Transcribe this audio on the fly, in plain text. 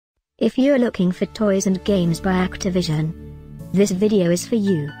If you're looking for toys and games by Activision, this video is for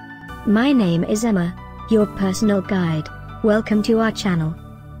you. My name is Emma, your personal guide. Welcome to our channel.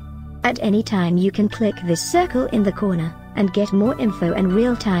 At any time you can click this circle in the corner, and get more info and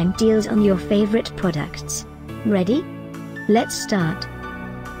real-time deals on your favorite products. Ready? Let's start.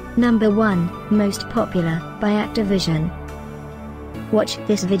 Number 1, Most Popular, by Activision. Watch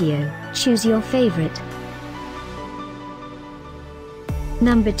this video, choose your favorite.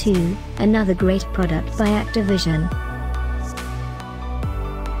 Number 2, another great product by Activision.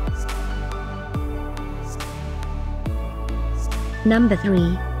 Number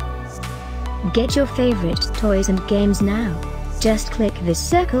 3. Get your favorite toys and games now. Just click this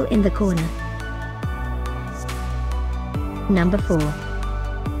circle in the corner. Number 4.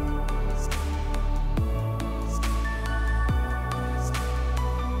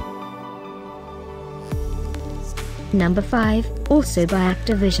 Number 5, also by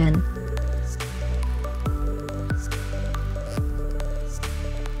Activision.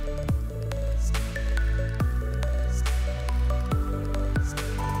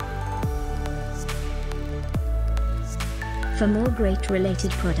 For more great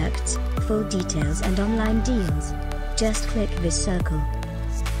related products, full details and online deals, just click this circle.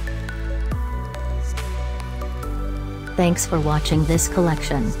 Thanks for watching this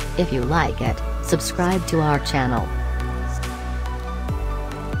collection. If you like it, subscribe to our channel.